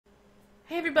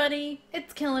Hey everybody,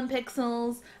 it's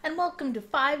KillinPixels, and welcome to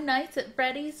Five Nights at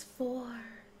Freddy's 4.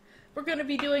 We're gonna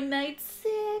be doing night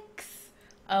 6.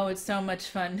 Oh, it's so much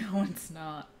fun. No, it's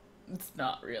not. It's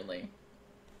not really.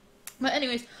 But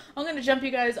anyways, I'm gonna jump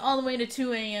you guys all the way to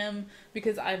 2 a.m.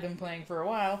 because I've been playing for a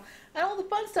while, and all the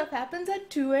fun stuff happens at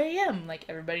 2 a.m. like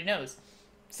everybody knows.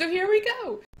 So here we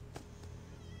go!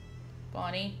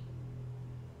 Bonnie.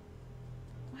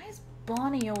 Why is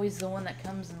Bonnie always the one that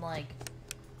comes and like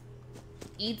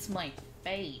eats my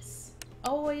face?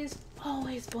 Always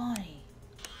Bonnie.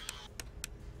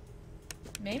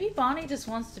 Maybe Bonnie just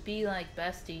wants to be like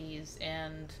besties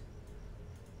and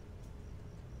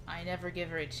I never give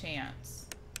her a chance.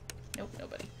 Nope,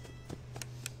 nobody.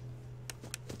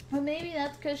 Well, maybe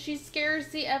that's because she scares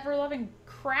the ever-loving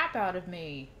crap out of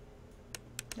me.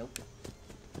 Nope.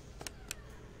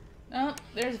 Oh,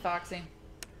 there's Foxie.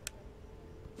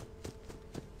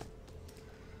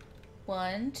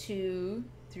 1, 2,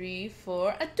 3,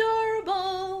 4.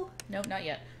 Adorable! Nope, not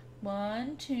yet.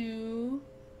 1, 2,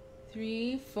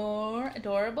 3, 4.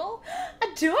 Adorable?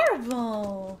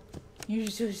 Adorable! You're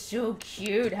so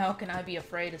cute. How can I be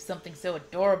afraid of something so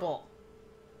adorable?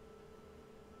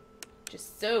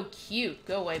 Just so cute.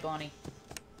 Go away, Bonnie.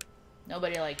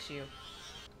 Nobody likes you.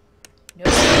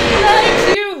 Nobody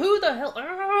likes you! Who the hell?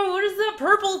 Oh, what is that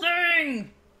purple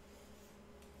thing?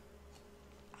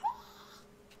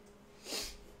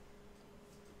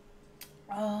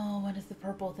 Oh, what is the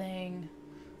purple thing?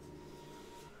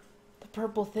 The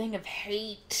purple thing of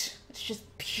hate. It's just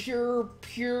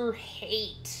pure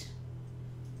hate.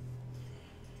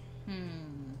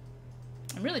 I'm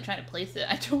really trying to place it.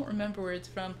 I don't remember where it's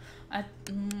from. I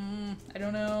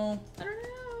don't know. I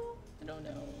don't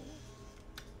know.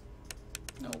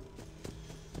 No.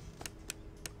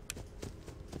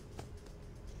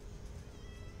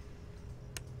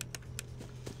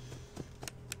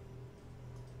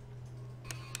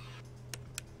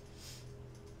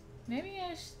 Maybe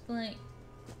I should, like,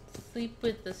 sleep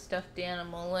with the stuffed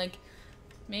animal. Like,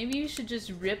 maybe you should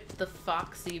just rip the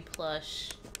Foxie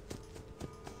plush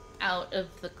out of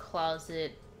the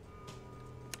closet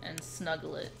and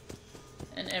snuggle it,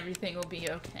 and everything will be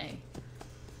okay.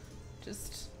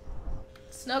 Just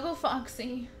snuggle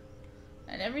Foxie,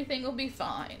 and everything will be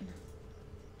fine.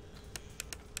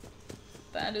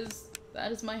 That is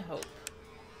my hope.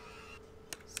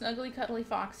 Snuggly, cuddly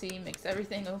Foxie makes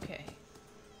everything okay.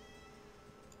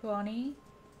 Bonnie?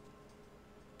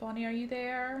 Bonnie, are you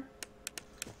there?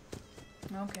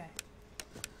 Okay.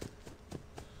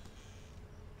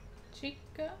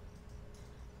 Chica?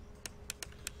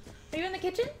 Are you in the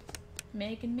kitchen?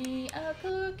 Making me a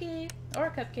cookie. Or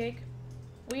a cupcake.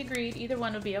 We agreed. Either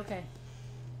one would be okay.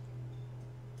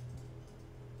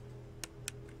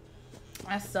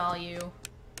 I saw you.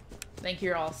 Think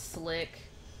you're all slick.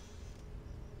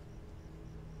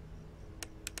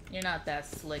 You're not that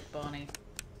slick, Bonnie.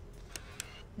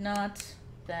 Not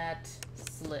that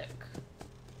slick.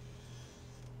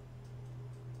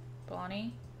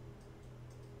 Bonnie?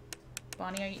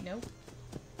 Bonnie, are you? Nope.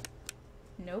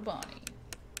 No Bonnie.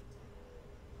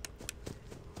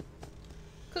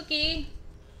 Cookie!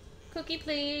 Cookie,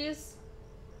 please.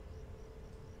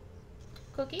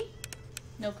 Cookie?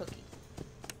 No cookie.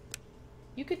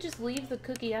 You could just leave the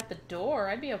cookie at the door.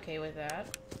 I'd be okay with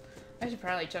that. I should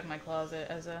probably check my closet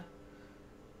as a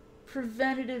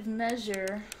preventative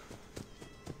measure.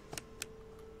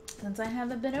 Since I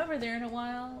haven't been over there in a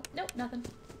while. Nope, nothing.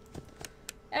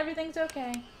 Everything's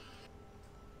okay.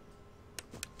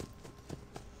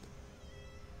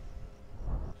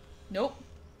 Nope.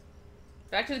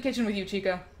 Back to the kitchen with you,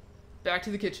 Chica. Back to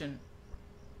the kitchen.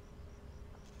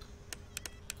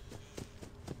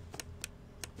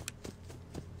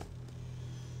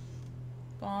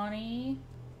 Bonnie.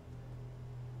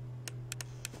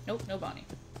 Nope, no Bonnie.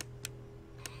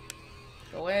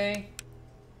 Go away.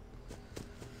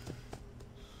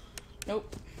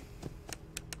 Nope.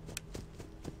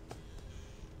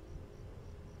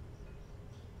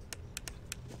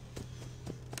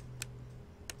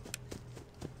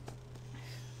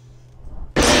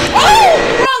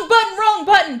 Wrong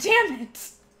button, damn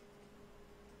it!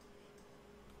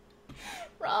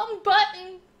 Wrong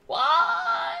button,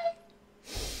 why?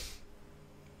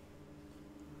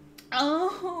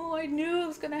 Oh, I knew it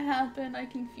was gonna happen. I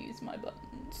confused my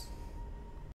buttons.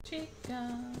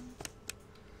 Chica.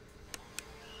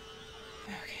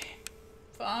 Okay.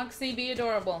 Foxie, be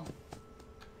adorable.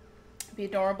 Be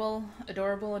adorable,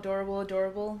 adorable, adorable,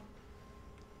 adorable.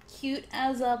 Cute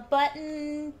as a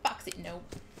button. Foxie, nope.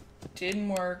 Didn't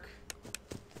work.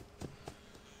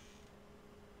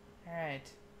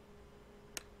 Alright.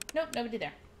 Nope, nobody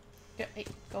there. Go, hey,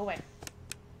 go away.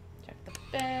 Check the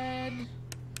bed.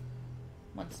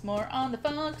 Once more on the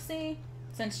Foxie.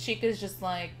 Since Chica's just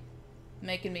like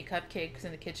making me cupcakes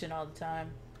in the kitchen all the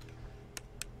time.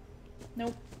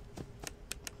 Nope.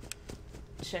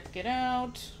 Check it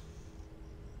out.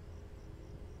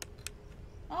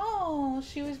 Oh,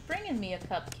 she was bringing me a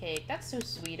cupcake. That's so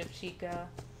sweet of Chica.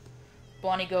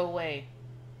 Bonnie, go away.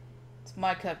 It's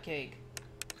my cupcake.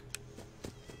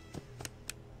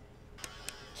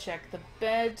 Check the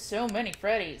bed. So many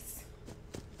Freddys.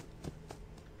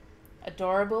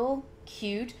 Adorable,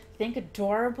 cute. Think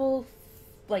adorable,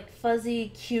 like fuzzy,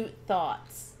 cute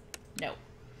thoughts. No.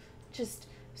 Just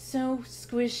so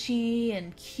squishy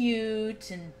and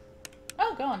cute and...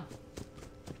 Oh, gone.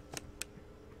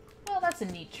 Well, that's a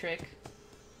neat trick.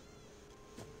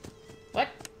 What?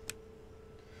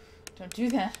 Don't do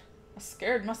that. I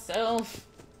scared myself.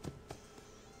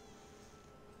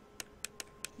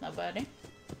 Nobody.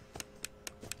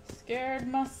 Scared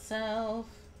myself.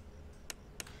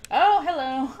 Oh,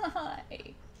 hello.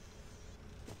 Hi.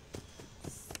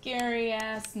 Scary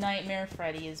ass Nightmare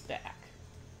Freddy is back.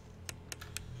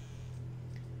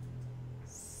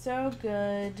 So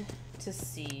good to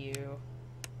see you.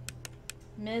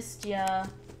 Missed ya.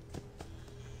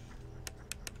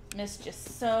 Missed you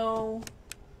so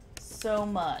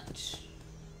much.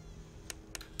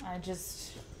 I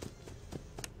just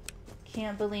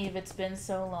can't believe it's been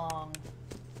so long.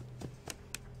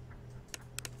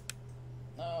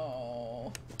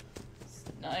 Oh, this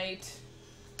night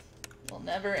will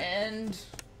never end.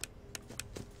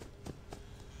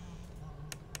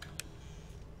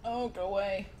 Oh, go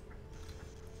away.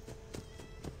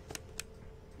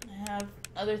 I have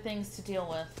other things to deal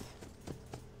with.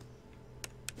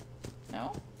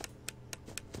 No?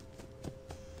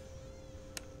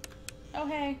 Oh,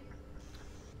 hey.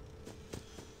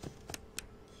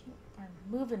 You are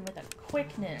moving with a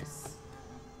quickness.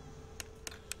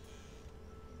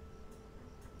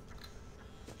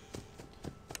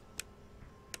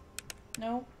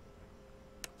 Nope.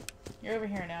 You're over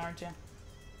here now, aren't you?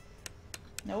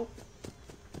 Nope.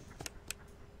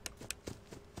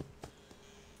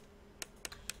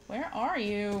 Where are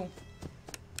you?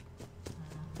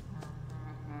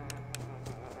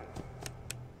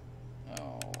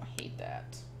 Oh, I hate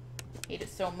that. Hate it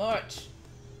so much.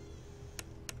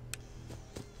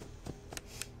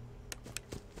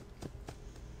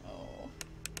 Oh.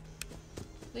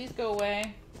 Please go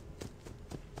away.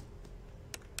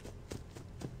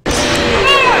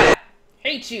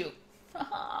 Hate you.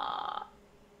 Why?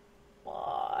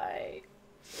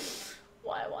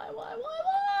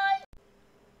 Why?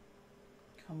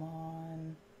 Come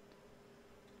on.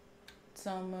 It's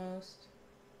almost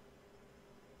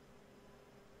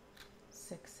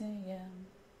 6 a.m.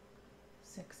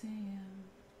 6 a.m.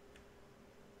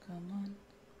 Come on.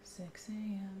 6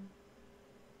 a.m.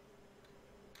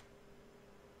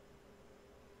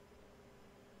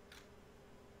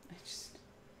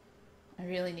 I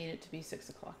really need it to be 6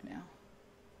 o'clock now.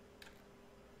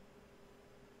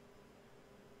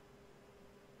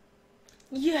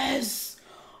 Yes!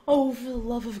 Oh, for the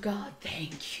love of God,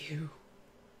 thank you.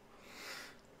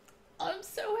 I'm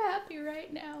so happy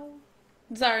right now.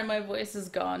 Sorry, my voice is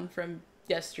gone from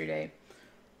yesterday.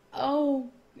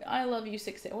 Oh, I love you,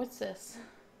 6 a.m. What's this?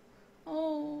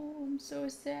 Oh, I'm so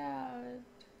sad.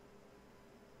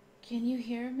 Can you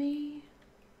hear me?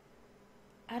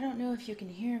 I don't know if you can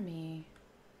hear me.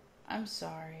 I'm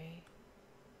sorry.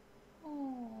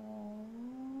 Oh,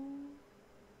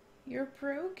 you're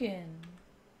broken.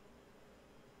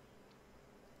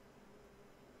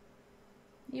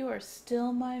 You are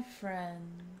still my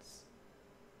friends.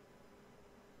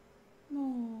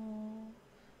 Oh,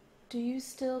 do you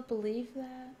still believe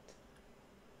that?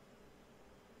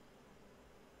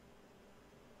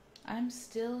 I'm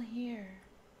still here.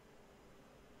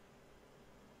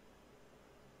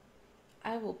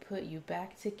 I will put you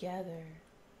back together.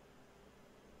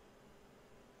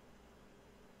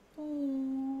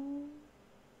 Oh,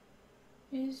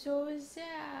 you're so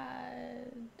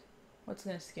sad. What's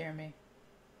gonna scare me?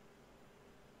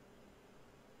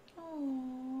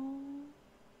 Oh.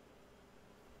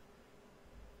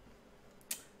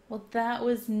 Well, that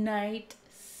was night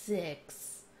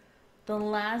 6. The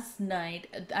last night.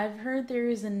 I've heard there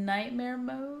is a nightmare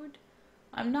mode.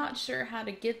 I'm not sure how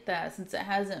to get that since it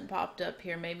hasn't popped up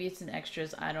here. Maybe it's in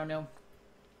extras. I don't know.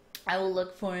 I will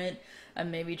look for it and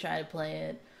maybe try to play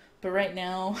it. But right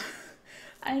now,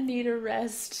 I need a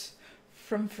rest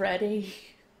from Freddy.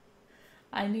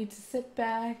 I need to sit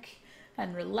back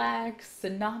and relax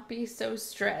and not be so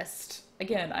stressed.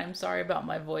 Again, I'm sorry about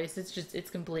my voice. It's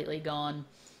completely gone.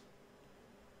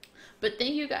 But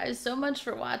thank you guys so much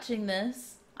for watching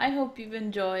this. I hope you've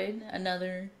enjoyed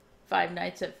another Five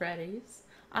Nights at Freddy's.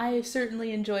 I have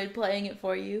certainly enjoyed playing it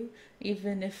for you,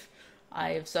 even if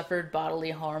I have suffered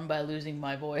bodily harm by losing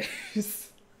my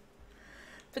voice.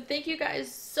 But thank you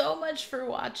guys so much for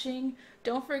watching.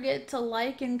 Don't forget to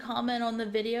like and comment on the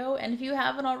video, and if you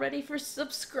haven't already,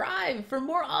 subscribe for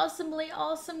more awesomely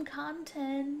awesome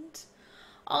content.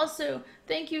 Also,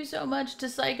 thank you so much to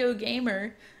Psycho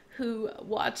Gamer who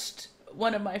watched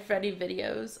one of my Freddy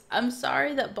videos. I'm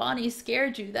sorry that Bonnie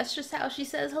scared you. That's just how she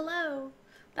says hello.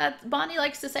 Bonnie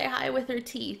likes to say hi with her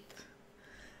teeth.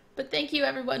 But thank you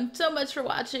everyone so much for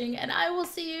watching, and I will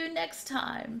see you next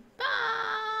time.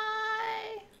 Bye!